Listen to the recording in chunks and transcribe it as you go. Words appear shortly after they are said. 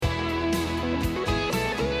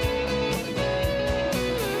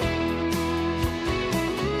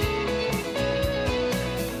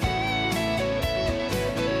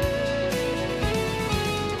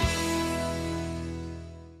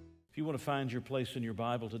want to find your place in your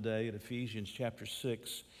Bible today at Ephesians chapter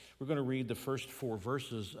 6. We're going to read the first 4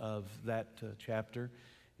 verses of that chapter,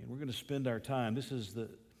 and we're going to spend our time. This is the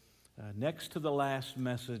next to the last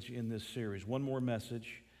message in this series. One more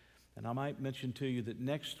message, and I might mention to you that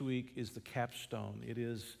next week is the capstone. It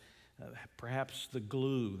is perhaps the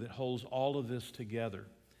glue that holds all of this together.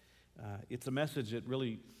 It's a message that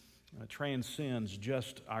really transcends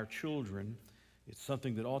just our children. It's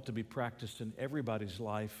something that ought to be practiced in everybody's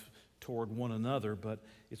life toward one another, but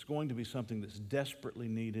it's going to be something that's desperately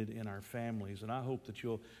needed in our families. And I hope that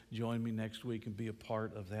you'll join me next week and be a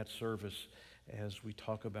part of that service as we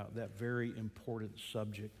talk about that very important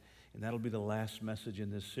subject. And that'll be the last message in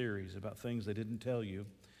this series about things they didn't tell you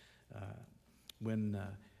when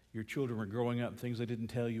your children were growing up, things they didn't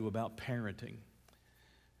tell you about parenting.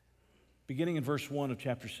 Beginning in verse 1 of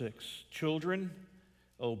chapter 6, children,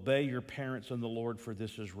 obey your parents in the Lord, for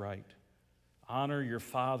this is right. Honor your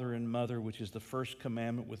father and mother, which is the first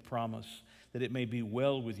commandment with promise, that it may be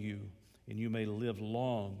well with you and you may live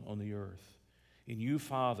long on the earth. And you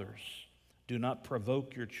fathers, do not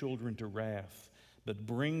provoke your children to wrath, but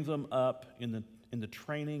bring them up in the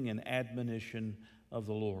training and admonition of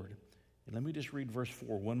the Lord. And let me just read verse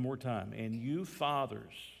 4 one more time. And you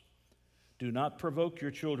fathers, do not provoke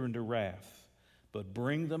your children to wrath, but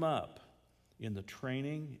bring them up in the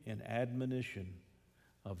training and admonition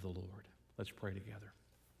of the Lord. Let's pray together.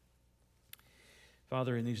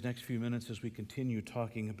 Father, in these next few minutes, as we continue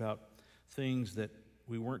talking about things that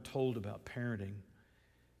we weren't told about parenting,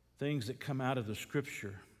 things that come out of the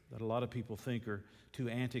Scripture that a lot of people think are too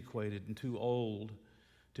antiquated and too old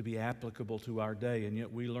to be applicable to our day, and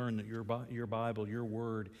yet we learn that your Bible, your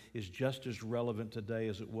Word, is just as relevant today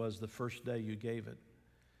as it was the first day you gave it.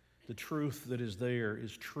 The truth that is there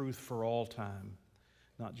is truth for all time,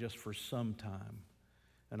 not just for some time.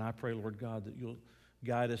 And I pray, Lord God, that you'll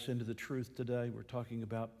guide us into the truth today. We're talking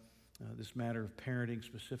about this matter of parenting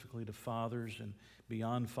specifically to fathers and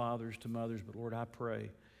beyond fathers to mothers. But Lord, I pray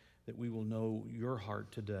that we will know your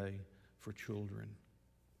heart today for children.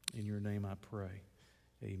 In your name I pray.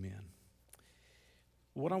 Amen.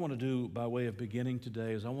 What I want to do by way of beginning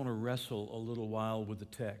today is I want to wrestle a little while with the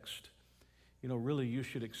text. You know, really, you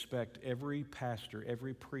should expect every pastor,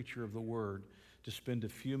 every preacher of the Word to spend a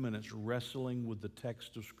few minutes wrestling with the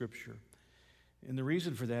text of Scripture. And the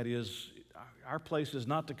reason for that is our place is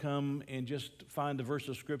not to come and just find a verse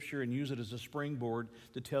of Scripture and use it as a springboard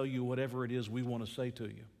to tell you whatever it is we want to say to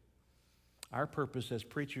you. Our purpose as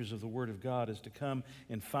preachers of the Word of God is to come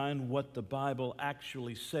and find what the Bible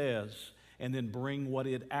actually says and then bring what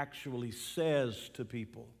it actually says to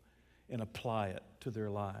people and apply it to their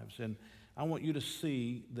lives. And I want you to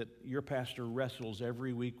see that your pastor wrestles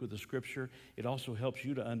every week with the Scripture. It also helps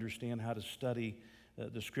you to understand how to study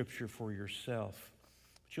the Scripture for yourself.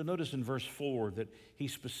 But you'll notice in verse 4 that he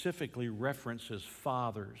specifically references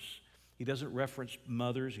fathers. He doesn't reference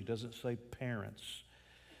mothers. He doesn't say parents.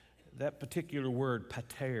 That particular word,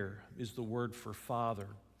 pater, is the word for father.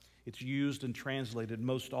 It's used and translated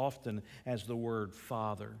most often as the word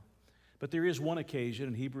father. But there is one occasion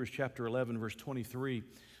in Hebrews chapter 11, verse 23,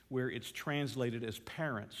 where it's translated as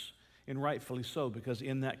parents, and rightfully so, because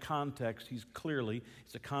in that context, it's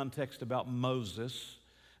a context about Moses'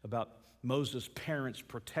 parents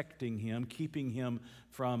protecting him, keeping him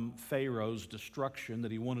from Pharaoh's destruction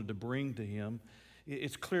that he wanted to bring to him.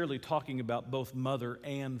 It's clearly talking about both mother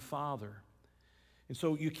and father. And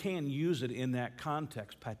so you can use it in that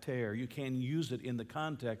context, pater. You can use it in the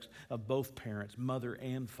context of both parents, mother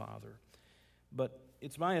and father. But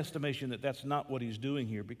it's my estimation that that's not what he's doing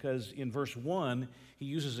here, because in verse 1, he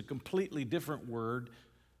uses a completely different word,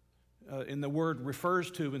 and the word refers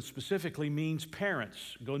to and specifically means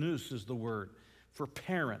parents. Gonus is the word for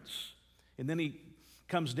parents. And then he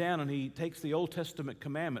comes down and he takes the Old Testament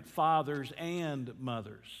commandment, fathers and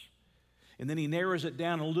mothers. And then he narrows it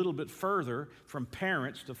down a little bit further from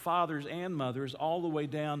parents to fathers and mothers, all the way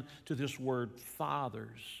down to this word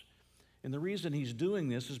fathers. And the reason he's doing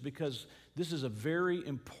this is because this is a very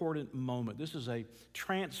important moment. This is a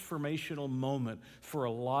transformational moment for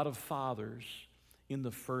a lot of fathers in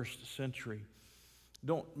the first century.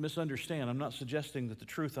 Don't misunderstand. I'm not suggesting that the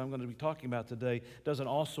truth I'm going to be talking about today doesn't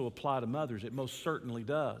also apply to mothers. It most certainly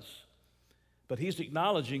does. But he's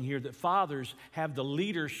acknowledging here that fathers have the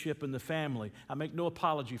leadership in the family. I make no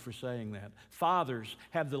apology for saying that. Fathers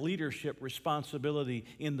have the leadership responsibility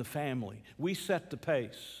in the family. We set the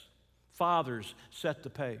pace. Fathers set the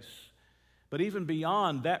pace. But even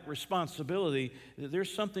beyond that responsibility,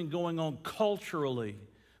 there's something going on culturally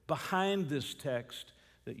behind this text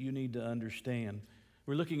that you need to understand.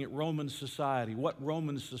 We're looking at Roman society, what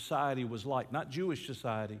Roman society was like, not Jewish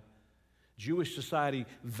society, Jewish society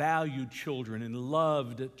valued children and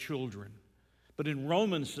loved children. But in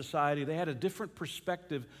Roman society, they had a different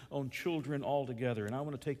perspective on children altogether. And I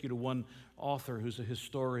want to take you to one author who's a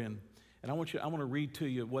historian. And I want to read to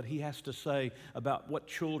you what he has to say about what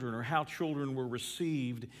children or how children were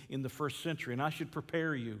received in the first century. And I should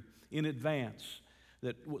prepare you in advance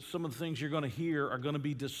that some of the things you're going to hear are going to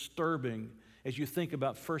be disturbing as you think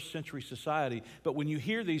about first century society. But when you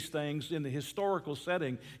hear these things in the historical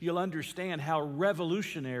setting, you'll understand how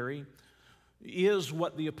revolutionary is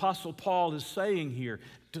what the Apostle Paul is saying here.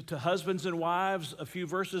 To husbands and wives, a few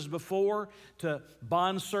verses before, to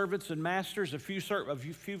bondservants and masters, a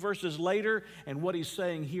few verses later, and what he's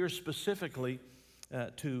saying here specifically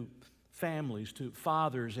to families, to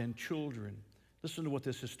fathers and children. Listen to what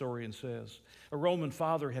this historian says. A Roman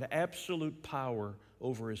father had absolute power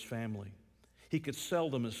over his family. He could sell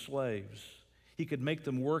them as slaves. He could make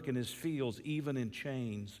them work in his fields, even in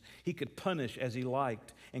chains. He could punish as he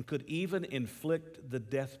liked and could even inflict the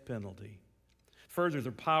death penalty. Further,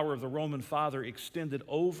 the power of the Roman father extended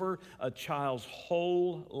over a child's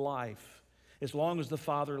whole life, as long as the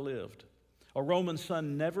father lived. A Roman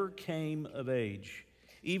son never came of age,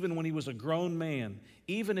 even when he was a grown man,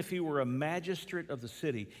 even if he were a magistrate of the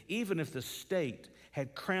city, even if the state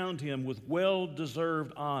had crowned him with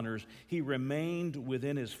well-deserved honors, he remained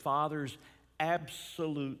within his father's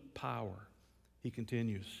absolute power. He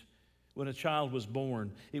continues, when a child was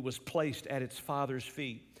born, it was placed at its father's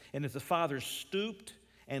feet. And if the father stooped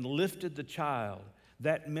and lifted the child,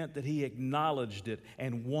 that meant that he acknowledged it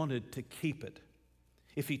and wanted to keep it.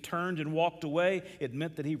 If he turned and walked away, it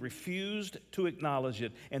meant that he refused to acknowledge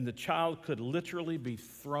it, and the child could literally be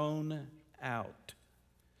thrown out.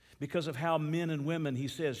 Because of how men and women, he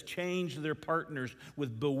says, changed their partners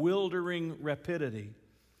with bewildering rapidity.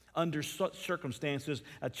 Under such circumstances,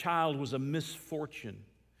 a child was a misfortune.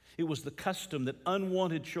 It was the custom that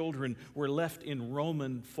unwanted children were left in the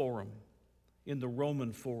Roman Forum.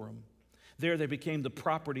 There they became the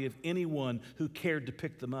property of anyone who cared to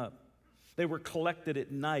pick them up. They were collected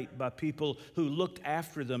at night by people who looked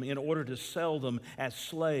after them in order to sell them as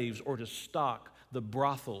slaves or to stock the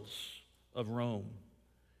brothels of Rome.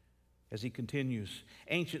 As he continues,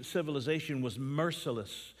 ancient civilization was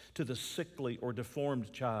merciless to the sickly or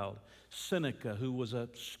deformed child. Seneca, who was a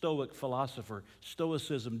Stoic philosopher,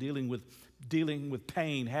 Stoicism dealing with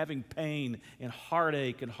pain, having pain and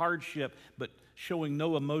heartache and hardship, but showing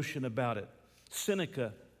no emotion about it.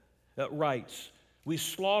 Seneca writes, "We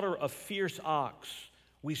slaughter a fierce ox,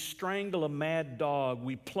 we strangle a mad dog,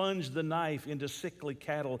 we plunge the knife into sickly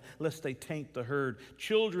cattle lest they taint the herd.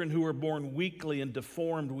 Children who are born weakly and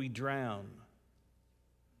deformed we drown."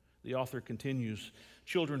 The author continues,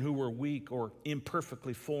 children who were weak or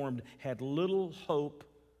imperfectly formed had little hope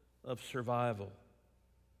of survival.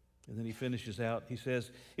 And then he finishes out, he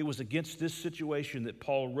says, it was against this situation that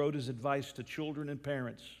Paul wrote his advice to children and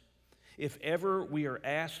parents. If ever we are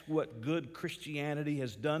asked what good Christianity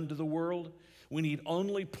has done to the world, we need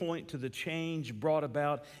only point to the change brought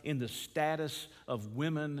about in the status of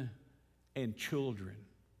women and children.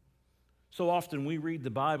 So often we read the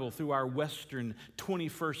Bible through our Western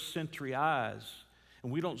 21st century eyes,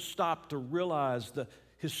 and we don't stop to realize the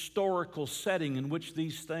historical setting in which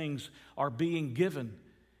these things are being given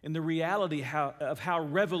and the reality of how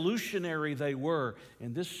revolutionary they were.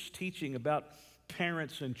 And this teaching about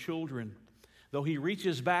parents and children, though he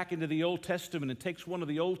reaches back into the Old Testament and takes one of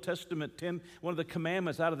the Old Testament, one of the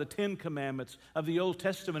commandments out of the 10 commandments of the Old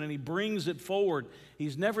Testament, and he brings it forward,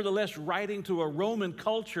 he's nevertheless writing to a Roman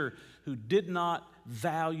culture who did not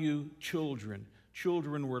value children.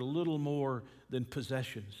 Children were little more than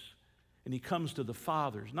possessions. And he comes to the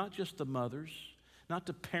fathers, not just the mothers, not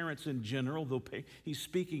to parents in general, though he's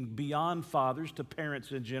speaking beyond fathers to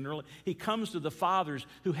parents in general. He comes to the fathers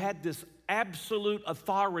who had this absolute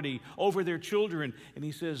authority over their children, and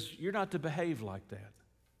he says, you're not to behave like that.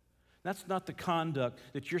 That's not the conduct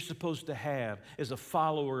that you're supposed to have as a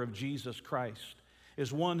follower of Jesus Christ,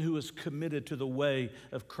 as one who is committed to the way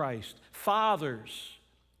of Christ. Fathers,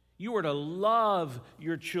 you are to love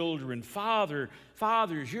your children.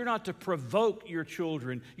 Fathers, you're not to provoke your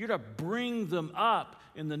children. You're to bring them up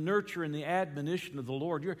in the nurture and the admonition of the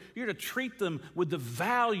Lord. You're to treat them with the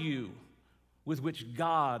value with which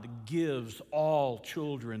God gives all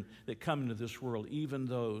children that come into this world, even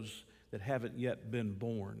those that haven't yet been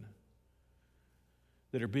born,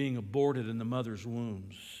 that are being aborted in the mother's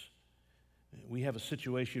wombs. We have a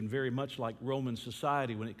situation very much like Roman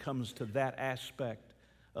society when it comes to that aspect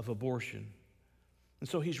of abortion. And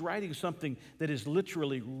so he's writing something that is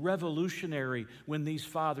literally revolutionary when these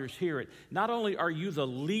fathers hear it. Not only are you the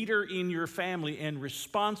leader in your family and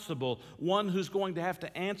responsible, one who's going to have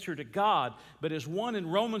to answer to God, but as one in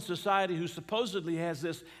Roman society who supposedly has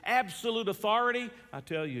this absolute authority, I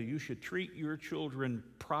tell you, you should treat your children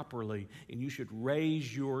properly and you should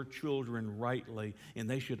raise your children rightly, and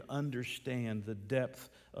they should understand the depth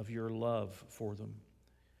of your love for them.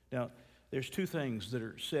 Now, there's two things that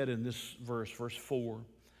are said in this verse, verse 4.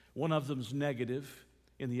 One of them is negative,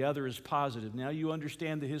 and the other is positive. Now you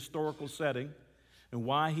understand the historical setting and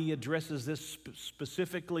why he addresses this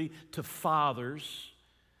specifically to fathers,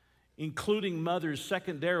 including mothers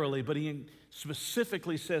secondarily, but he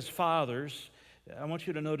specifically says fathers. I want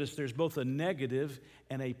you to notice there's both a negative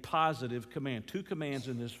and a positive command. Two commands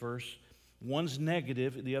in this verse. One's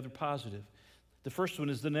negative and the other positive. The first one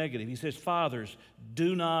is the negative. He says, fathers,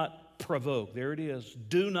 do not provoke. There it is.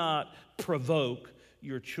 Do not provoke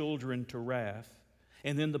your children to wrath.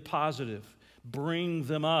 And then the positive, bring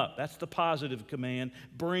them up. That's the positive command.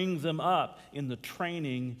 Bring them up in the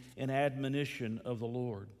training and admonition of the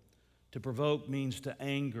Lord. To provoke means to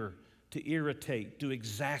anger, to irritate, to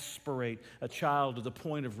exasperate a child to the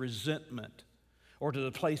point of resentment or to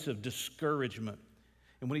the place of discouragement.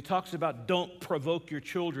 And when he talks about don't provoke your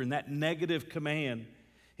children, that negative command,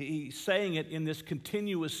 he's saying it in this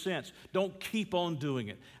continuous sense. Don't keep on doing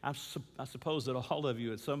it. I suppose that all of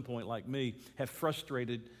you at some point, like me, have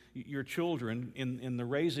frustrated your children in the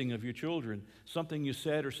raising of your children. Something you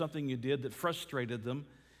said or something you did that frustrated them.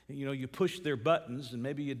 You know, you pushed their buttons and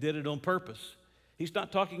maybe you did it on purpose. He's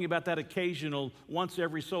not talking about that occasional, once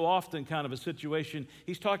every so often kind of a situation.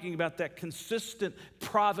 He's talking about that consistent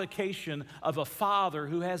provocation of a father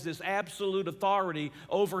who has this absolute authority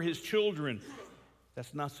over his children.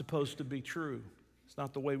 That's not supposed to be true. It's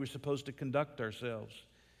not the way we're supposed to conduct ourselves.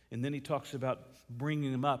 And then he talks about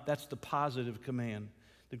bringing them up. That's the positive command.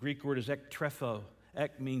 The Greek word is ektrepho.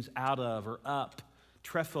 Ek means out of or up.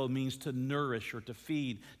 Trepho means to nourish or to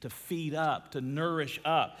feed up, to nourish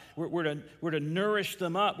up. We're to nourish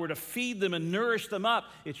them up. We're to feed them and nourish them up.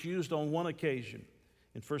 It's used on one occasion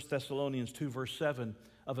in 1 Thessalonians 2, verse 7,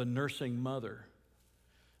 of a nursing mother.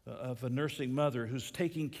 Who's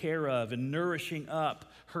taking care of and nourishing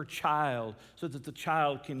up her child so that the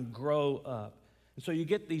child can grow up. And so you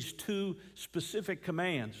get these two specific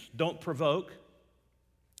commands: don't provoke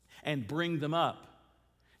and bring them up.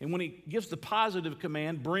 And when he gives the positive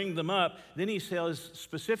command, bring them up, then he says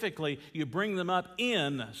specifically, you bring them up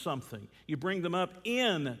in something. You bring them up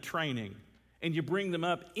in training, and you bring them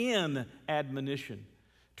up in admonition.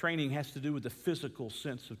 Training has to do with the physical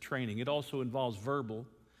sense of training. It also involves verbal,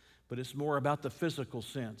 but it's more about the physical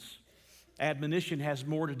sense. Admonition has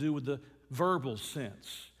more to do with the verbal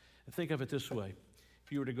sense. Think of it this way.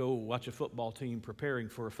 If you were to go watch a football team preparing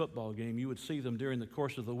for a football game, you would see them during the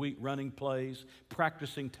course of the week running plays,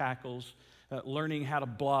 practicing tackles, learning how to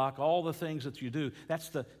block, all the things that you do. That's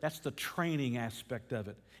the training aspect of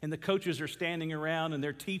it. And the coaches are standing around and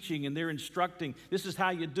they're teaching and they're instructing. This is how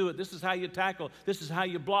you do it. This is how you tackle. This is how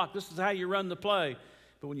you block. This is how you run the play.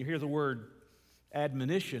 But when you hear the word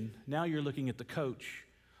admonition, now you're looking at the coach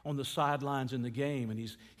on the sidelines in the game, and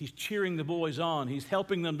he's cheering the boys on. He's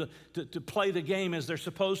helping them to play the game as they're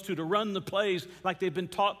supposed to run the plays like they've been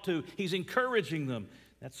taught to. He's encouraging them.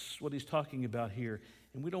 That's what he's talking about here.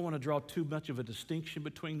 And we don't want to draw too much of a distinction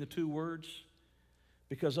between the two words,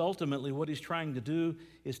 because ultimately what he's trying to do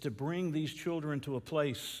is to bring these children to a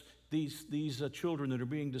place, these children that are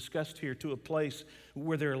being discussed here, to a place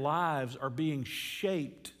where their lives are being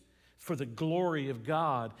shaped for the glory of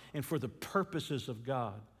God and for the purposes of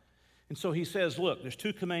God. And so he says, look, there's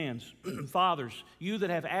two commands. Fathers, you that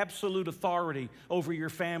have absolute authority over your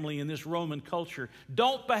family in this Roman culture,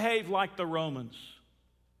 don't behave like the Romans.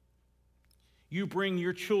 You bring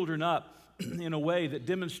your children up in a way that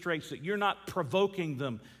demonstrates that you're not provoking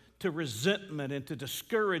them to resentment and to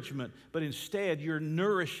discouragement, but instead you're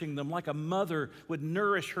nourishing them like a mother would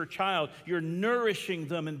nourish her child. You're nourishing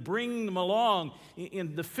them and bringing them along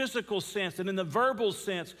in the physical sense and in the verbal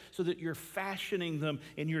sense, so that you're fashioning them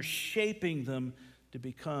and you're shaping them to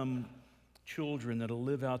become children that'll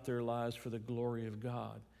live out their lives for the glory of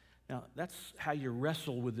God. Now, that's how you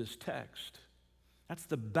wrestle with this text. That's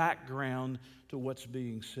the background to what's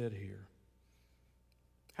being said here.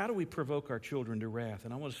 How do we provoke our children to wrath?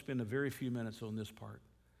 And I want to spend a very few minutes on this part.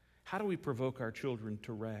 How do we provoke our children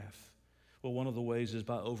to wrath? Well, one of the ways is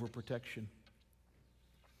by overprotection.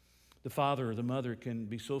 The father or the mother can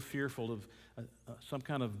be so fearful of some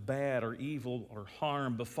kind of bad or evil or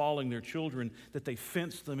harm befalling their children that they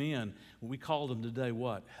fence them in. We call them today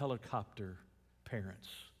what? Helicopter parents.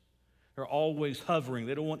 They're always hovering.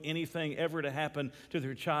 They don't want anything ever to happen to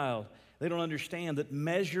their child. They don't understand that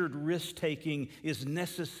measured risk-taking is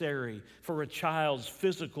necessary for a child's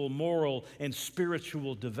physical, moral, and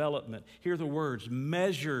spiritual development. Hear the words,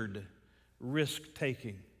 measured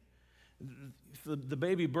risk-taking. The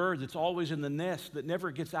baby bird that's always in the nest, that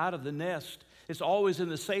never gets out of the nest, it's always in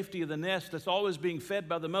the safety of the nest, that's always being fed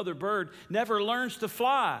by the mother bird, never learns to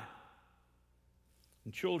fly.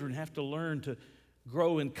 And children have to learn to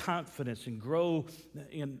grow in confidence and grow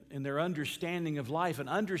in their understanding of life and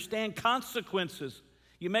understand consequences.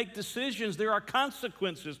 You make decisions, there are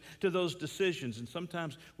consequences to those decisions. And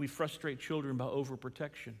sometimes we frustrate children by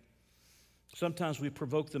overprotection. Sometimes we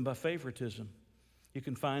provoke them by favoritism. You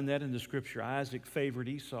can find that in the scripture. Isaac favored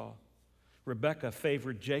Esau. Rebekah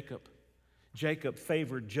favored Jacob. Jacob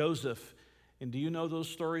favored Joseph. And do you know those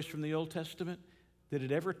stories from the Old Testament? Did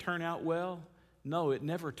it ever turn out well? No, it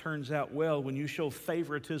never turns out well when you show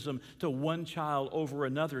favoritism to one child over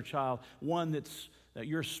another child, one that's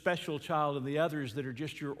your special child and the others that are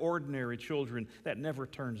just your ordinary children. That never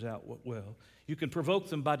turns out well. You can provoke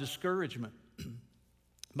them by discouragement.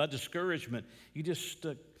 By discouragement, you just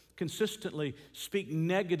consistently speak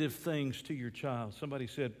negative things to your child. Somebody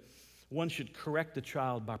said one should correct the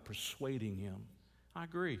child by persuading him. I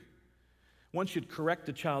agree. One should correct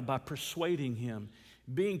the child by persuading him,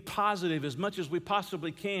 being positive as much as we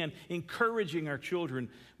possibly can, encouraging our children.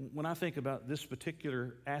 When I think about this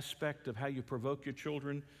particular aspect of how you provoke your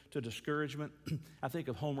children to discouragement, I think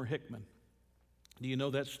of Homer Hickman. Do you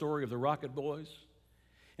know that story of the Rocket Boys?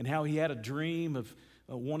 And how he had a dream of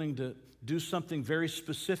wanting to do something very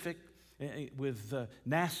specific with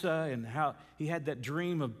NASA, and how he had that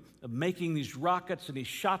dream of making these rockets, and he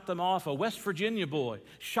shot them off. A West Virginia boy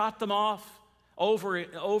shot them off over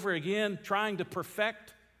again, trying to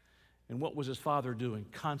perfect. And what was his father doing?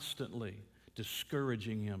 Constantly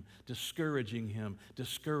discouraging him, discouraging him,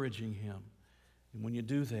 discouraging him. And when you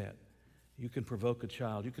do that, you can provoke a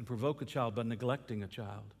child. You can provoke a child by neglecting a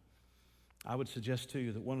child. I would suggest to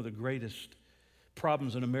you that one of the greatest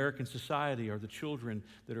problems in American society are the children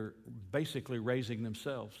that are basically raising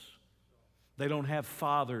themselves. They don't have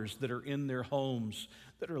fathers that are in their homes,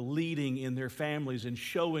 that are leading in their families and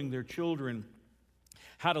showing their children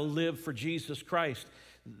how to live for Jesus Christ.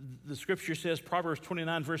 The scripture says, Proverbs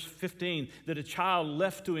 29, verse 15, that a child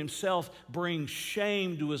left to himself brings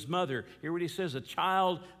shame to his mother. Hear what he says, a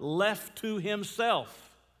child left to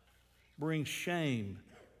himself brings shame.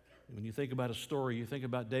 When you think about a story, you think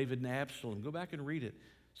about David and Absalom. Go back and read it.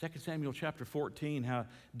 2 Samuel chapter 14, how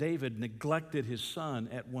David neglected his son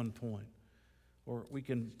at one point. Or we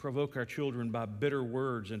can provoke our children by bitter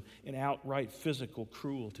words and outright physical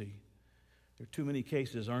cruelty. There are too many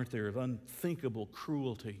cases, aren't there, of unthinkable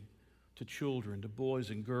cruelty to children, to boys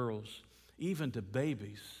and girls, even to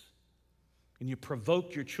babies. And you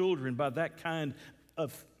provoke your children by that kind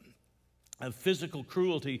of physical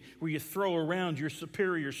cruelty, where you throw around your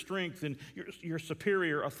superior strength and your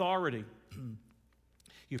superior authority.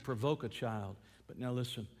 You provoke a child. But now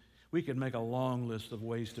listen, we could make a long list of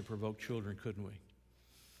ways to provoke children, couldn't we?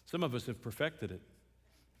 Some of us have perfected it.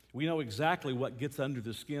 We know exactly what gets under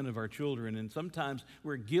the skin of our children, and sometimes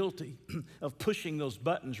we're guilty of pushing those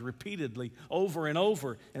buttons repeatedly over and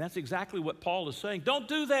over. And that's exactly what Paul is saying. Don't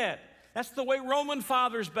do that. That's the way Roman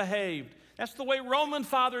fathers behaved. That's the way Roman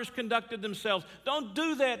fathers conducted themselves. Don't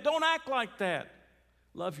do that. Don't act like that.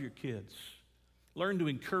 Love your kids. Learn to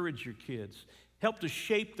encourage your kids. Help to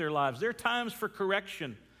shape their lives. There are times for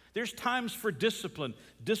correction. There's times for discipline.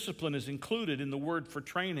 Discipline is included in the word for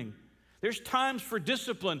training. There's times for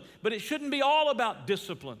discipline, but it shouldn't be all about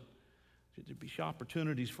discipline. There should be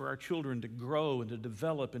opportunities for our children to grow and to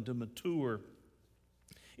develop and to mature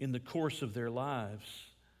in the course of their lives,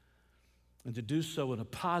 and to do so in a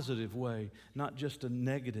positive way, not just a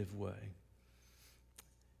negative way.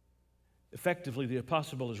 Effectively, the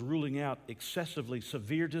apostle Paul is ruling out excessively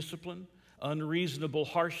severe discipline, unreasonable,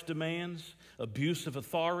 harsh demands, abuse of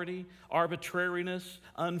authority, arbitrariness,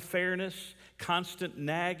 unfairness, constant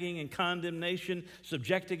nagging and condemnation,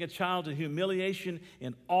 subjecting a child to humiliation,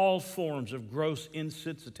 and all forms of gross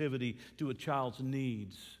insensitivity to a child's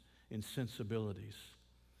needs and sensibilities.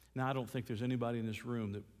 Now, I don't think there's anybody in this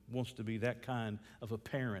room that wants to be that kind of a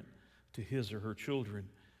parent to his or her children.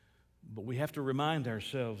 But we have to remind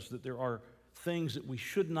ourselves that there are things that we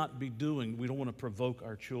should not be doing. We don't want to provoke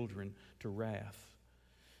our children to wrath.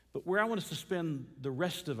 But where I want us to spend the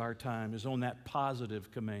rest of our time is on that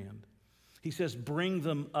positive command. He says, bring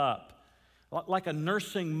them up. Like a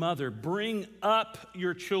nursing mother, bring up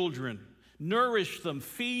your children. Nourish them,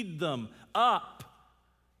 feed them up.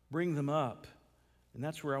 Bring them up. And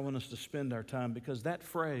that's where I want us to spend our time, because that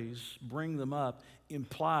phrase, bring them up,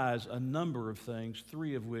 implies a number of things,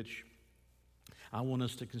 three of which I want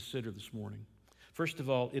us to consider this morning. First of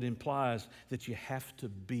all, it implies that you have to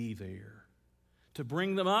be there. To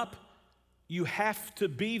bring them up, you have to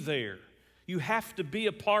be there. You have to be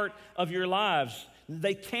a part of your lives.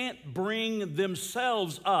 They can't bring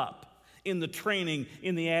themselves up in the training,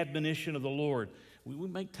 in the admonition of the Lord. We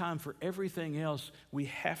make time for everything else. We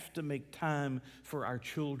have to make time for our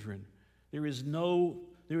children. There is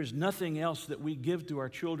nothing else that we give to our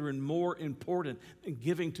children more important than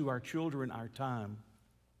giving to our children our time.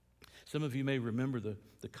 Some of you may remember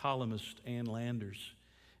the columnist Ann Landers.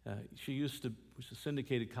 She was a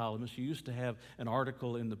syndicated columnist. She used to have an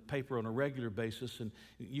article in the paper on a regular basis, and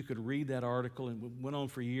you could read that article, and it went on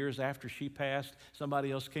for years. After she passed,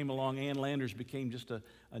 somebody else came along. Ann Landers became just a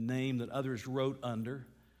name that others wrote under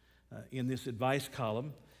in this advice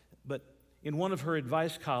column. But in one of her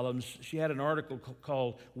advice columns, she had an article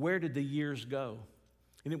called "Where Did the Years Go?"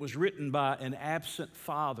 And it was written by an absent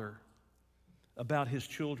father about his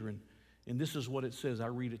children. And this is what it says. I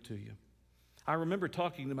read it to you. I remember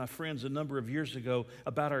talking to my friends a number of years ago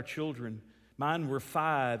about our children. Mine were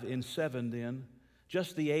 5 and 7 then,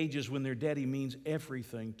 just the ages when their daddy means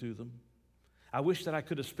everything to them. I wish that I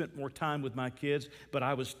could have spent more time with my kids, but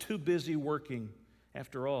I was too busy working.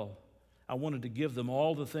 After all, I wanted to give them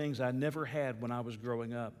all the things I never had when I was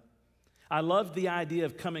growing up. I loved the idea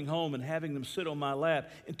of coming home and having them sit on my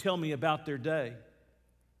lap and tell me about their day.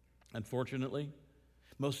 Unfortunately,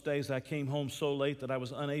 most days I came home so late that I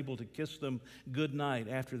was unable to kiss them good night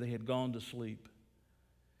after they had gone to sleep.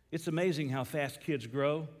 It's amazing how fast kids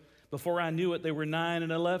grow. Before I knew it, they were 9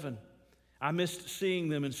 and 11. I missed seeing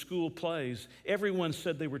them in school plays. Everyone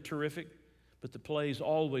said they were terrific, but the plays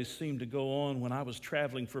always seemed to go on when I was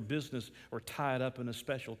traveling for business or tied up in a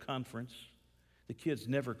special conference. The kids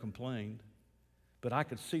never complained, but I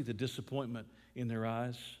could see the disappointment in their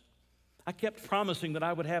eyes. I kept promising that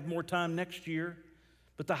I would have more time next year,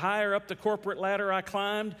 but the higher up the corporate ladder I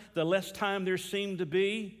climbed, the less time there seemed to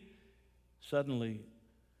be. Suddenly,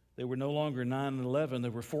 they were no longer 9 and 11. They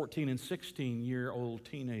were 14 and 16-year-old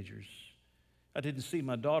teenagers. I didn't see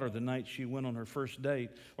my daughter the night she went on her first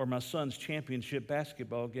date or my son's championship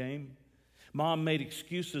basketball game. Mom made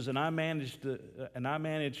excuses, and I managed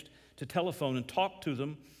to telephone and talk to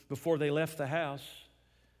them before they left the house.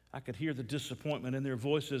 I could hear the disappointment in their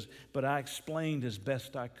voices, but I explained as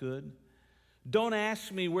best I could. Don't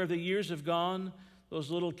ask me where the years have gone.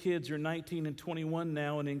 Those little kids are 19 and 21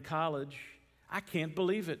 now and in college. I can't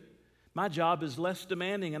believe it. My job is less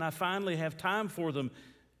demanding, and I finally have time for them.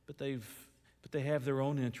 But they have their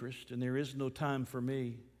own interest, and there is no time for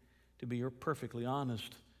me. To be perfectly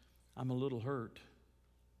honest, I'm a little hurt.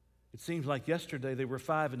 It seems like yesterday they were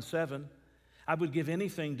 5 and 7. I would give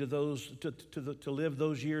anything to live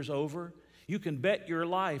those years over. You can bet your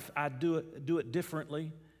life I'd do it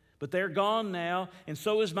differently. But they're gone now, and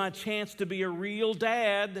so is my chance to be a real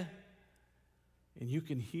dad. And you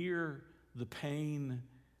can hear the pain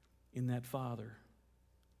in that father.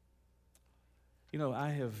 You know, I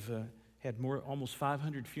have had almost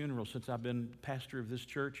 500 funerals since I've been pastor of this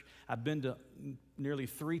church. I've been to nearly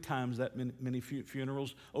 3 times that many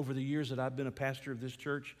funerals over the years that I've been a pastor of this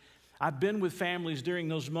church. I've been with families during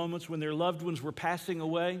those moments when their loved ones were passing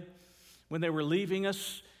away, when they were leaving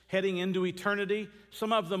us, heading into eternity.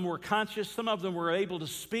 Some of them were conscious, some of them were able to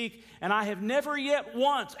speak, and I have never yet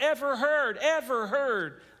once ever heard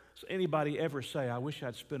anybody ever say, I wish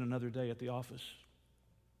I'd spent another day at the office.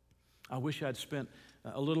 I wish I'd spent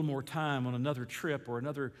a little more time on another trip or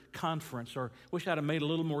another conference, or wish I'd have made a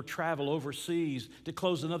little more travel overseas to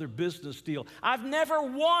close another business deal. I've never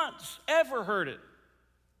once ever heard it.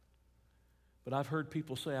 But I've heard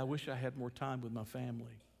people say, I wish I had more time with my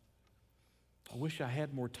family. I wish I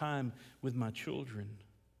had more time with my children.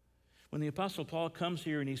 When the Apostle Paul comes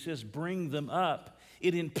here and he says, bring them up,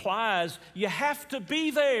 it implies you have to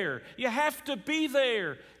be there. You have to be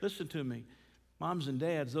there. Listen to me. Moms and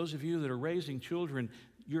dads, those of you that are raising children,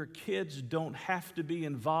 your kids don't have to be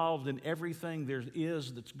involved in everything there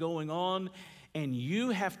is that's going on. And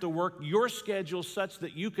you have to work your schedule such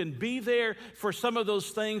that you can be there for some of those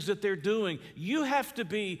things that they're doing. You have to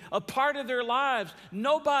be a part of their lives.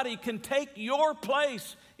 Nobody can take your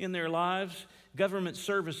place in their lives. Government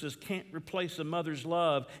services can't replace a mother's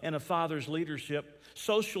love and a father's leadership.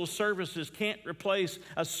 Social services can't replace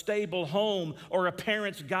a stable home or a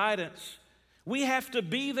parent's guidance. We have to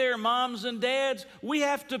be there, moms and dads. We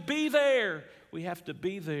have to be there. We have to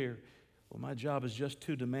be there. Well, my job is just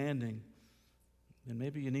too demanding. And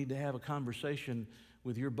maybe you need to have a conversation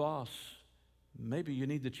with your boss. Maybe you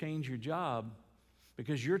need to change your job.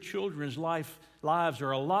 because your children's lives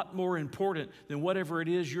are a lot more important than whatever it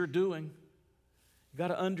is you're doing. You've got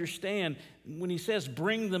to understand, when he says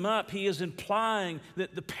bring them up, he is implying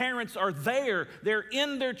that the parents are there. They're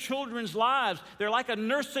in their children's lives. They're like a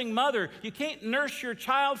nursing mother. You can't nurse your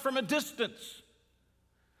child from a distance.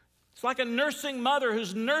 It's like a nursing mother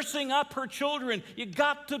who's nursing up her children. You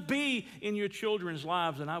got to be in your children's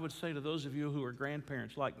lives. And I would say to those of you who are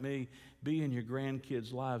grandparents like me, be in your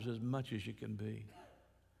grandkids' lives as much as you can be.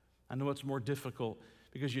 I know it's more difficult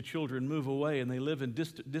because your children move away and they live in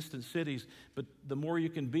distant cities, but the more you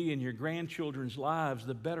can be in your grandchildren's lives,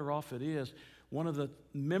 the better off it is. One of the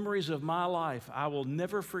memories of my life I will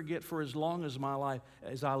never forget for as long as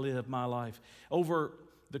I live my life. Over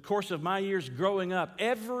the course of my years growing up,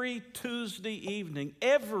 every Tuesday evening,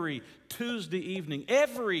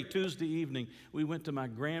 we went to my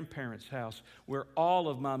grandparents' house where all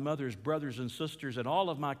of my mother's brothers and sisters and all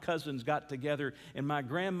of my cousins got together, and my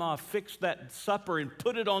grandma fixed that supper and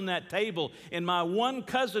put it on that table. And my one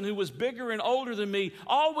cousin, who was bigger and older than me,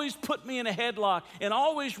 always put me in a headlock and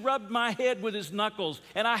always rubbed my head with his knuckles.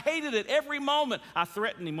 And I hated it every moment. I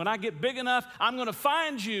threatened him, when I get big enough, I'm going to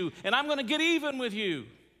find you and I'm going to get even with you.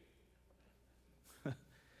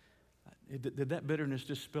 Did that bitterness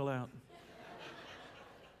just spill out?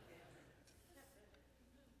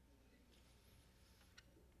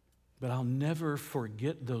 But I'll never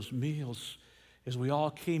forget those meals as we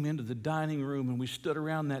all came into the dining room and we stood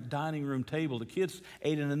around that dining room table. The kids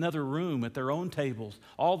ate in another room at their own tables.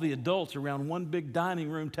 All the adults around one big dining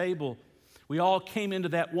room table. We all came into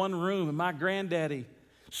that one room, and my granddaddy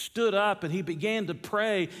stood up and he began to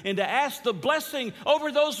pray and to ask the blessing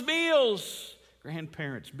over those meals.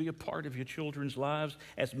 Grandparents, be a part of your children's lives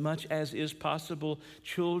as much as is possible.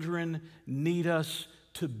 Children need us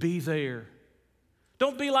to be there.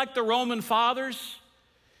 Don't be like the Roman fathers.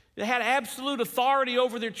 They had absolute authority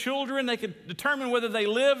over their children. They could determine whether they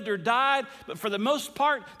lived or died, but for the most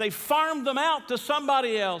part, they farmed them out to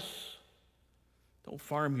somebody else. Don't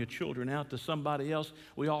farm your children out to somebody else.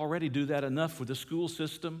 We already do that enough with the school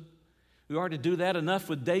system. We already do that enough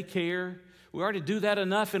with daycare. We already do that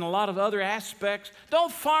enough in a lot of other aspects.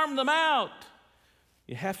 Don't farm them out.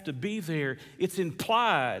 You have to be there. It's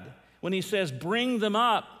implied when he says bring them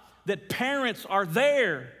up that parents are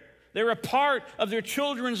there. They're a part of their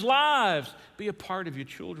children's lives. Be a part of your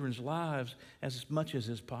children's lives as much as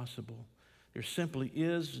is possible. There simply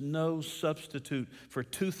is no substitute for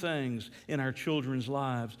two things in our children's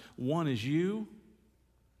lives. One is you,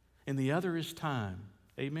 and the other is time.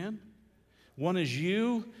 Amen? One is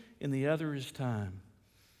you, and the other is time.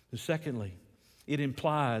 And secondly, it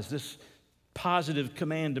implies this positive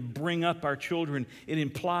command to bring up our children. It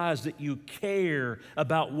implies that you care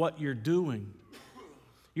about what you're doing.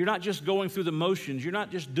 You're not just going through the motions. You're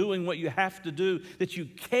not just doing what you have to do, that you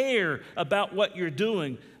care about what you're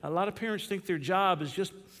doing. A lot of parents think their job is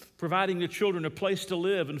just providing their children a place to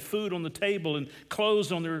live and food on the table and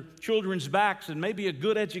clothes on their children's backs and maybe a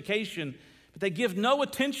good education. But they give no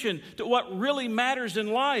attention to what really matters in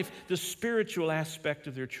life, the spiritual aspect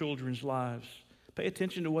of their children's lives. Pay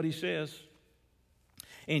attention to what he says.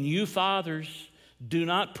 And you fathers, do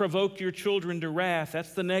not provoke your children to wrath.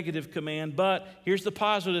 That's the negative command. But here's the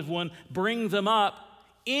positive one. Bring them up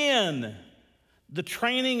in the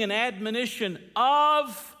training and admonition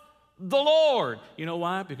of the Lord. You know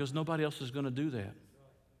why? Because nobody else is going to do that.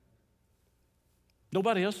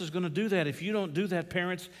 Nobody else is going to do that. If you don't do that,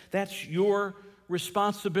 parents, that's your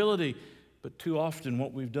responsibility. But too often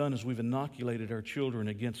what we've done is we've inoculated our children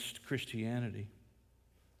against Christianity.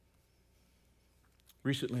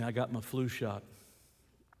 Recently, I got my flu shot.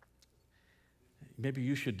 Maybe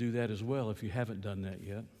you should do that as well if you haven't done that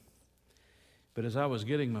yet. But as I was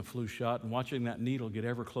getting my flu shot and watching that needle get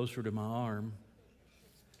ever closer to my arm,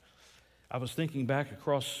 I was thinking back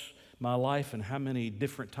across my life and how many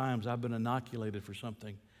different times I've been inoculated for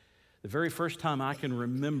something. The very first time I can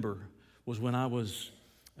remember was when I was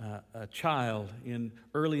a child in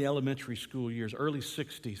early elementary school years, early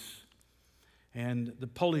 60s, and the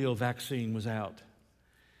polio vaccine was out.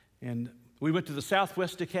 And we went to the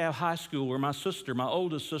Southwest DeKalb High School where my sister, my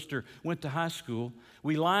oldest sister, went to high school.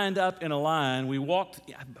 We lined up in a line. We walked,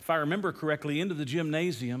 if I remember correctly, into the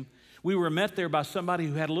gymnasium. We were met there by somebody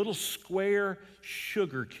who had a little square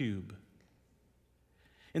sugar cube.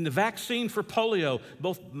 In the vaccine for polio,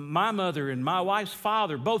 both my mother and my wife's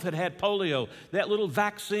father both had polio. That little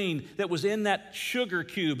vaccine that was in that sugar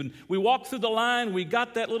cube. And we walked through the line, we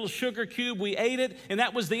got that little sugar cube, we ate it, and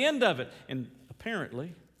that was the end of it. And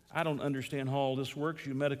apparently, I don't understand how all this works.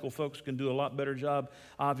 You medical folks can do a lot better job,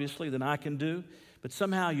 obviously, than I can do. But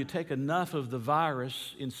somehow you take enough of the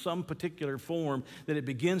virus in some particular form that it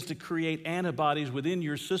begins to create antibodies within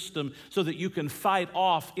your system so that you can fight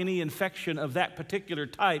off any infection of that particular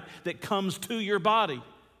type that comes to your body,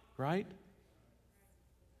 right?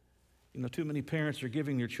 You know, too many parents are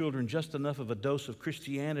giving their children just enough of a dose of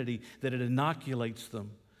Christianity that it inoculates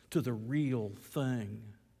them to the real thing.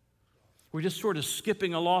 We're just sort of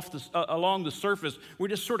skipping along the surface. We're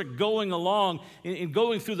just sort of going along and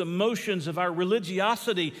going through the motions of our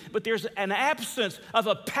religiosity, but there's an absence of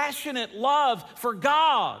a passionate love for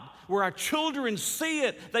God where our children see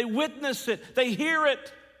it, they witness it, they hear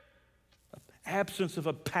it. Absence of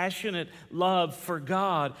a passionate love for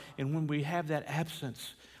God. And when we have that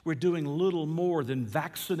absence, we're doing little more than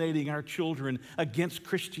vaccinating our children against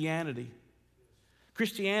Christianity.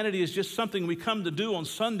 Christianity is just something we come to do on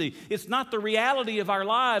Sunday. It's not the reality of our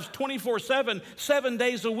lives 24/7, 7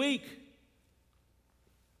 days a week.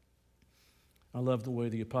 I love the way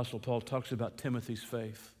the Apostle Paul talks about Timothy's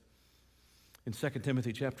faith. In 2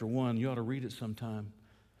 Timothy chapter 1, you ought to read it sometime.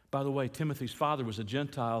 By the way, Timothy's father was a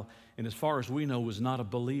Gentile, and as far as we know, was not a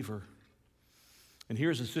believer. And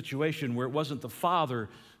here's a situation where it wasn't the father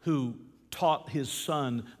who taught his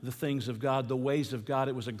son the things of God, the ways of God.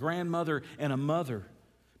 It was a grandmother and a mother.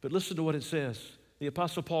 But listen to what it says. The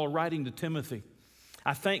Apostle Paul writing to Timothy,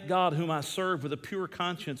 I thank God whom I serve with a pure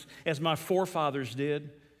conscience as my forefathers did.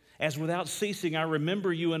 As without ceasing I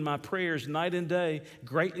remember you in my prayers night and day,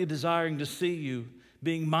 greatly desiring to see you,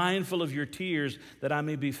 being mindful of your tears, that I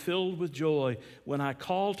may be filled with joy when I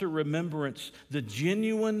call to remembrance the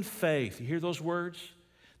genuine faith. You hear those words?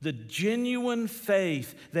 The genuine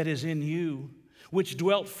faith that is in you, which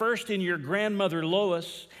dwelt first in your grandmother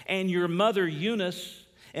Lois and your mother Eunice,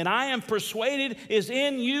 and I am persuaded is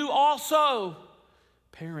in you also.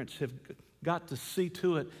 Parents have got to see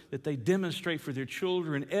to it that they demonstrate for their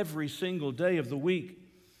children every single day of the week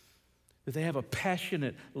that they have a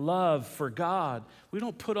passionate love for God. We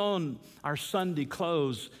don't put on our Sunday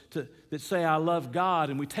clothes that say, I love God,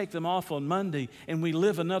 and we take them off on Monday and we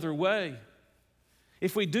live another way.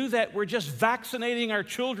 If we do that, we're just vaccinating our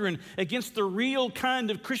children against the real kind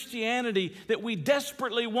of Christianity that we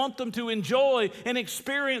desperately want them to enjoy and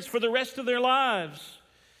experience for the rest of their lives.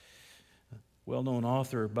 A well-known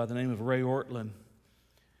author by the name of Ray Ortlund,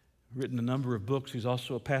 written a number of books. He's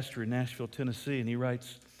also a pastor in Nashville, Tennessee, and he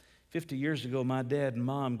writes, 50 years ago, my dad and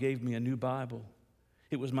mom gave me a new Bible.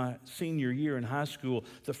 It was my senior year in high school,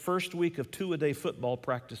 the first week of 2-a-day football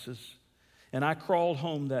practices, and I crawled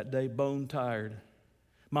home that day bone-tired.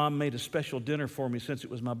 Mom made a special dinner for me since it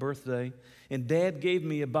was my birthday, and Dad gave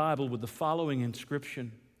me a Bible with the following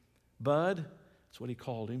inscription. Bud, that's what he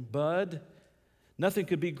called him, Bud, nothing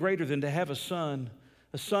could be greater than to have a son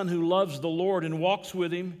who loves the Lord and walks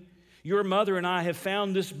with him. Your mother and I have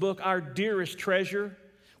found this book our dearest treasure.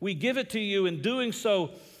 We give it to you, and doing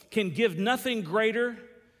so can give nothing greater.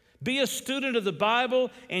 Be a student of the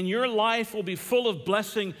Bible, and your life will be full of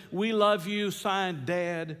blessing. We love you, signed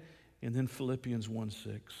Dad. And then Philippians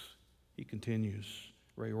 1:6, he continues,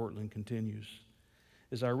 Ray Ortlund continues.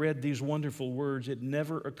 As I read these wonderful words, it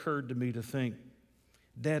never occurred to me to think,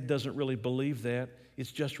 Dad doesn't really believe that.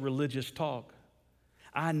 It's just religious talk.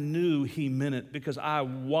 I knew he meant it because I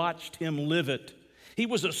watched him live it. He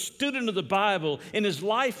was a student of the Bible, and his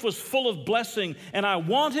life was full of blessing, and I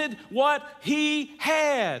wanted what he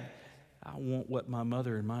had. I want what my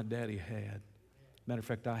mother and my daddy had. Matter of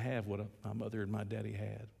fact, I have what my mother and my daddy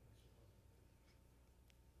had.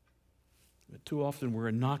 But too often we're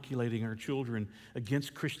inoculating our children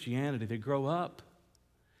against Christianity. They grow up.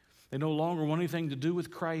 They no longer want anything to do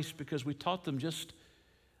with Christ because we taught them just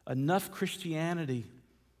enough Christianity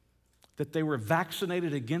that they were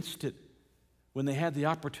vaccinated against it when they had the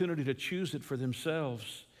opportunity to choose it for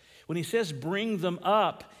themselves. When he says bring them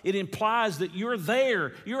up, it implies that you're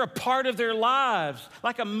there. You're a part of their lives,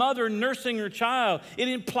 like a mother nursing her child. It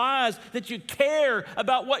implies that you care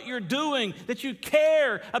about what you're doing, that you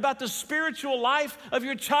care about the spiritual life of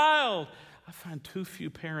your child. I find too few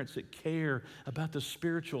parents that care about the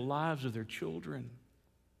spiritual lives of their children.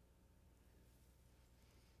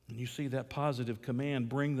 And you see that positive command,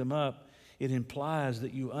 bring them up, it implies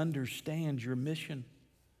that you understand your mission.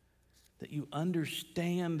 That you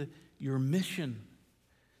understand your mission.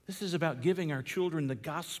 This is about giving our children the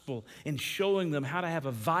gospel and showing them how to have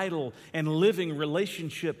a vital and living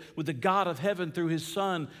relationship with the God of heaven through his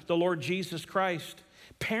Son, the Lord Jesus Christ.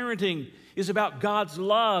 Parenting is about God's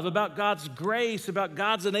love, about God's grace, about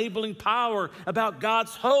God's enabling power, about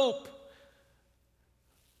God's hope.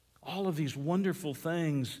 All of these wonderful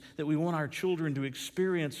things that we want our children to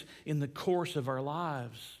experience in the course of our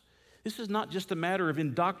lives. This is not just a matter of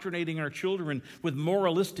indoctrinating our children with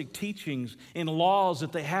moralistic teachings and laws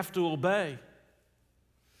that they have to obey.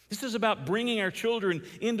 This is about bringing our children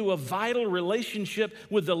into a vital relationship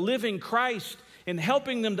with the living Christ and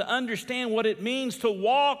helping them to understand what it means to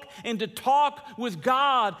walk and to talk with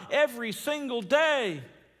God every single day.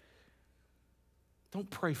 Don't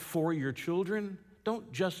pray for your children.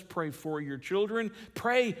 Don't just pray for your children.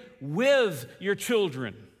 Pray with your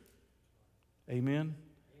children. Amen?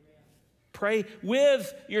 Pray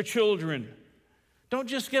with your children. Don't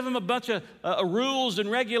just give them a bunch of rules and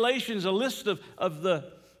regulations, a list of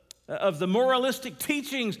the moralistic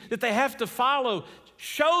teachings that they have to follow.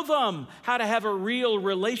 Show them how to have a real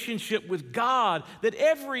relationship with God, that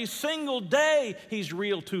every single day He's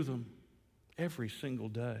real to them. Every single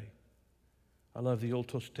day. I love the Old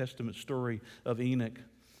Testament story of Enoch,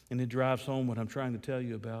 and it drives home what I'm trying to tell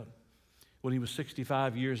you about. When he was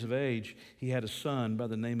 65 years of age, he had a son by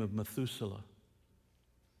the name of Methuselah.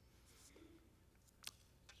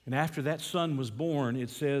 And after that son was born, it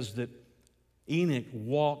says that Enoch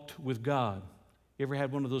walked with God. You ever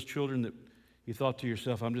had one of those children that you thought to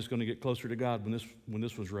yourself, I'm just going to get closer to God when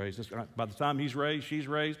this was raised? By the time he's raised, she's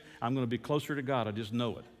raised, I'm going to be closer to God. I just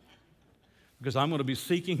know it. Because I'm going to be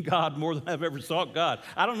seeking God more than I've ever sought God.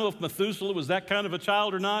 I don't know if Methuselah was that kind of a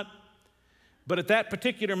child or not, but at that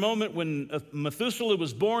particular moment when Methuselah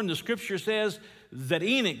was born, the Scripture says that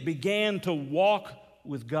Enoch began to walk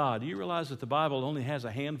with God. Do you realize that the Bible only has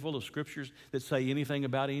a handful of Scriptures that say anything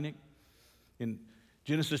about Enoch? In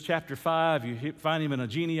Genesis chapter 5, you find him in a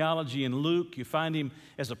genealogy in Luke. You find him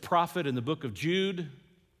as a prophet in the book of Jude.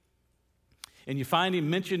 And you find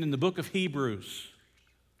him mentioned in the book of Hebrews,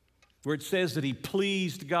 where it says that he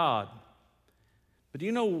pleased God. But do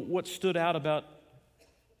you know what stood out about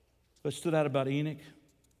Enoch?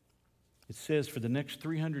 It says for the next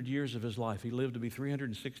 300 years of his life, he lived to be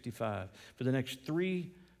 365. For the next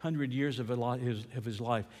 300 years of his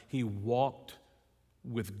life, he walked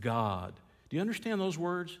with God. Do you understand those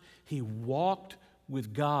words? He walked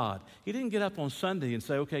with God. He didn't get up on Sunday and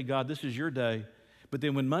say, okay, God, this is your day. But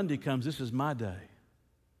then when Monday comes, this is my day.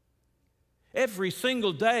 Every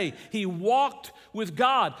single day, he walked with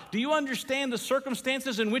God. Do you understand the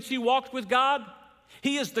circumstances in which he walked with God?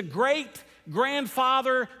 He is the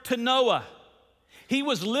great-grandfather to Noah. He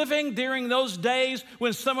was living during those days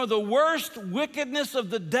when some of the worst wickedness of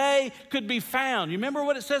the day could be found. You remember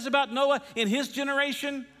what it says about Noah in his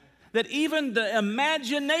generation? That even the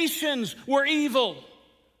imaginations were evil.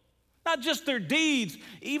 Not just their deeds,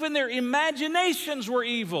 even their imaginations were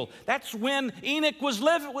evil. That's when Enoch was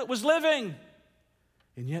living.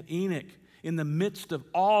 And yet Enoch, in the midst of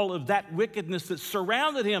all of that wickedness that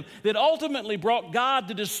surrounded him, that ultimately brought God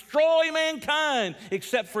to destroy mankind,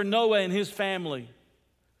 except for Noah and his family.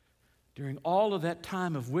 During all of that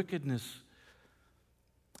time of wickedness,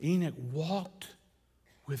 Enoch walked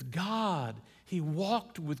with God. He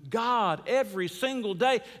walked with God every single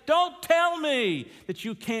day. Don't tell me that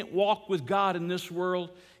you can't walk with God in this world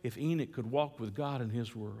if Enoch could walk with God in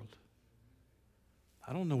his world.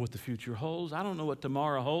 I don't know what the future holds. I don't know what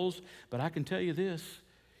tomorrow holds, but I can tell you this.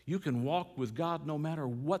 You can walk with God no matter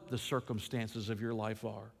what the circumstances of your life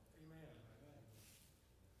are.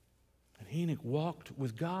 And Enoch walked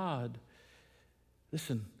with God.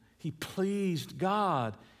 Listen, he pleased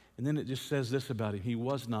God. And then it just says this about him. He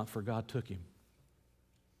was not, for God took him.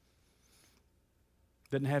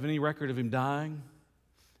 Didn't have any record of him dying.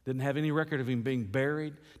 Didn't have any record of him being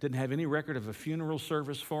buried. Didn't have any record of a funeral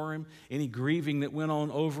service for him. Any grieving that went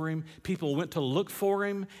on over him. People went to look for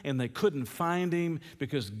him and they couldn't find him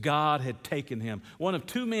because God had taken him. One of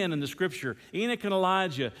two men in the Scripture, Enoch and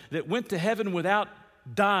Elijah, that went to heaven without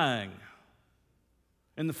dying.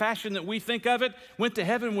 In the fashion that we think of it, went to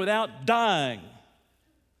heaven without dying.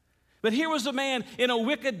 But here was a man in a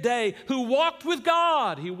wicked day who walked with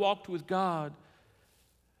God. He walked with God.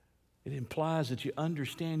 It implies that you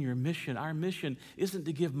understand your mission. Our mission isn't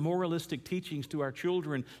to give moralistic teachings to our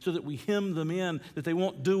children so that we hem them in, that they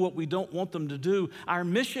won't do what we don't want them to do. Our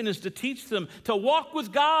mission is to teach them to walk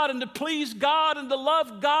with God and to please God and to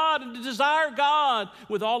love God and to desire God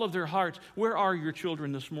with all of their hearts. Where are your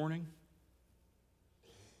children this morning?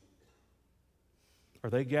 Are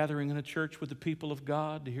they gathering in a church with the people of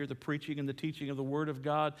God to hear the preaching and the teaching of the Word of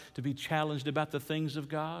God, to be challenged about the things of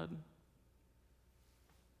God?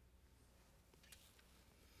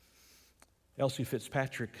 Elsie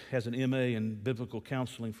Fitzpatrick has an M.A. in biblical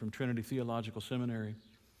counseling from Trinity Theological Seminary.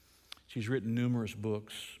 She's written numerous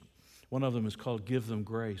books. One of them is called Give Them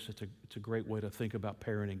Grace. It's a great way to think about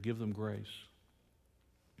parenting. Give them grace.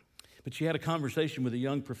 But she had a conversation with a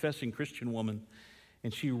young professing Christian woman,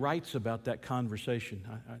 and she writes about that conversation.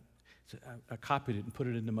 I copied it and put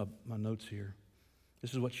it into my notes here.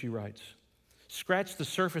 This is what she writes. Scratch the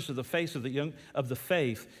surface of the face of the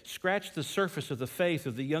faith. Scratch the surface of the faith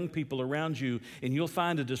of the young people around you, and you'll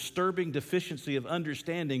find a disturbing deficiency of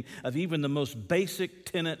understanding of even the most basic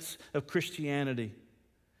tenets of Christianity.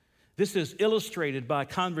 This is illustrated by a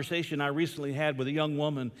conversation I recently had with a young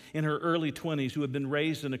woman in her early 20s who had been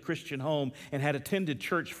raised in a Christian home and had attended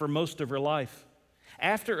church for most of her life.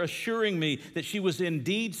 After assuring me that she was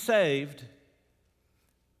indeed saved,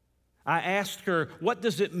 I asked her, what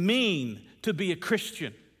does it mean to be a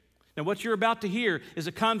Christian? Now, what you're about to hear is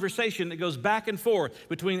a conversation that goes back and forth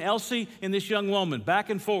between Elsie and this young woman, back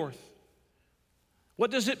and forth. What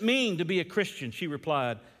does it mean to be a Christian? She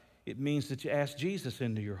replied, it means that you ask Jesus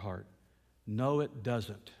into your heart. No, it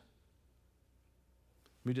doesn't.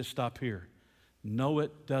 Let me just stop here. No,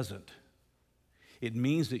 it doesn't. It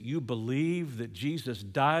means that you believe that Jesus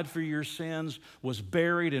died for your sins, was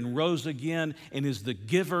buried and rose again, and is the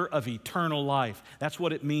giver of eternal life. That's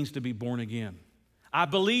what it means to be born again. I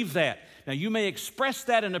believe that. Now, you may express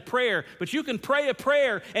that in a prayer, but you can pray a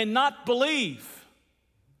prayer and not believe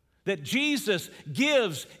that Jesus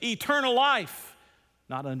gives eternal life,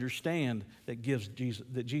 not understand that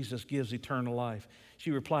Jesus gives eternal life.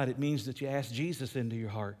 She replied, it means that you ask Jesus into your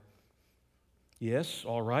heart. Yes,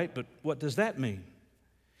 all right, but what does that mean?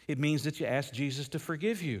 It means that you ask Jesus to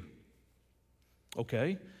forgive you.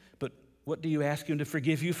 Okay, but what do you ask Him to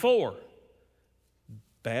forgive you for?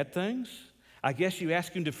 Bad things? I guess you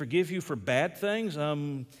ask Him to forgive you for bad things,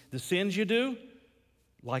 the sins you do?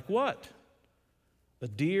 Like what? A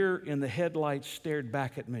deer in the headlights stared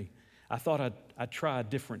back at me. I thought I'd try a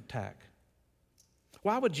different tack.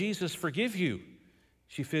 Why would Jesus forgive you?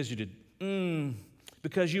 She fidgeted.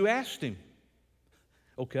 Because you asked Him.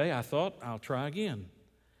 Okay, I thought, I'll try again.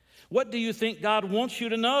 What do you think God wants you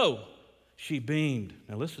to know? She beamed.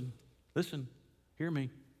 Now listen, hear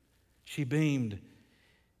me. She beamed.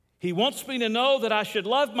 He wants me to know that I should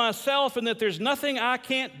love myself and that there's nothing I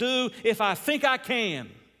can't do if I think I can.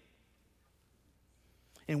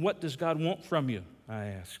 And what does God want from you? I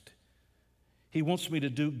asked. He wants me to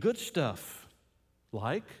do good stuff,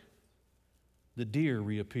 like the deer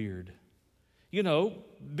reappeared. You know,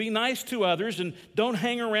 be nice to others and don't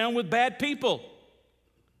hang around with bad people.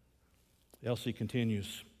 Elsie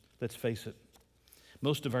continues, let's face it.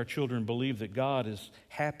 Most of our children believe that God is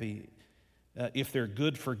happy if they're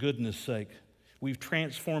good for goodness sake. We've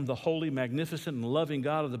transformed the holy, magnificent, and loving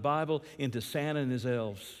God of the Bible into Santa and his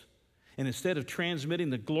elves. And instead of transmitting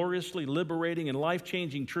the gloriously liberating and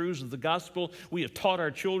life-changing truths of the gospel, we have taught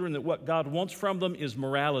our children that what God wants from them is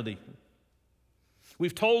morality.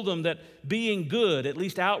 We've told them that being good, at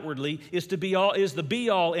least outwardly, is the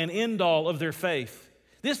be-all and end-all of their faith.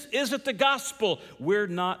 This isn't the gospel. We're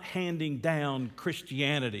not handing down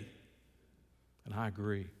Christianity. And I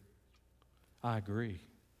agree.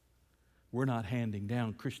 We're not handing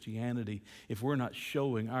down Christianity if we're not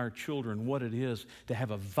showing our children what it is to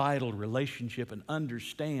have a vital relationship and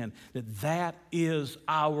understand that that is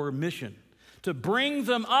our mission, to bring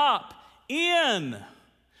them up in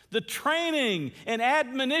the training and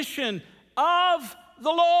admonition of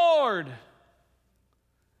the Lord.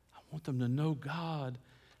 I want them to know God.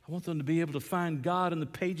 I want them to be able to find God in the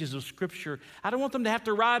pages of Scripture. I don't want them to have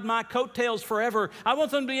to ride my coattails forever. I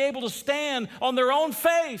want them to be able to stand on their own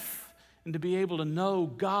faith and to be able to know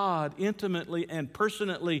God intimately and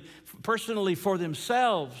personally for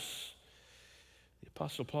themselves. The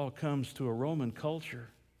Apostle Paul comes to a Roman culture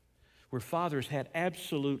where fathers had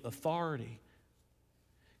absolute authority,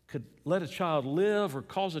 could let a child live or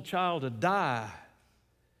cause a child to die,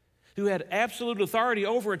 who had absolute authority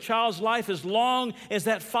over a child's life as long as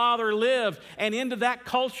that father lived. And into that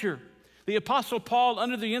culture, the Apostle Paul,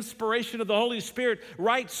 under the inspiration of the Holy Spirit,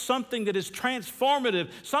 writes something that is transformative,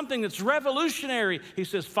 something that's revolutionary. He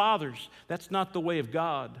says, fathers, that's not the way of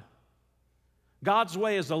God. God's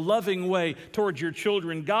way is a loving way towards your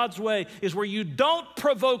children. God's way is where you don't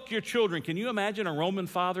provoke your children. Can you imagine a Roman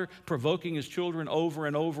father provoking his children over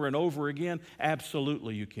and over and over again?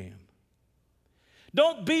 Absolutely you can.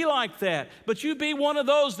 Don't be like that, but you be one of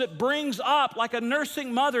those that brings up like a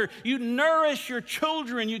nursing mother. You nourish your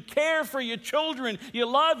children. You care for your children. You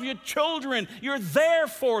love your children. You're there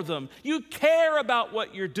for them. You care about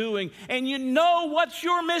what you're doing, and you know what's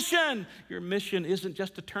your mission. Your mission isn't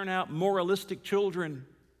just to turn out moralistic children.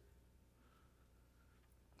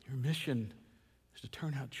 Your mission is to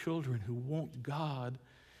turn out children who want God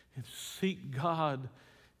and seek God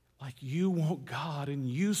like you want God and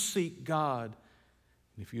you seek God.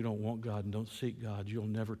 And if you don't want God and don't seek God, you'll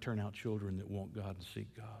never turn out children that want God and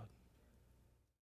seek God.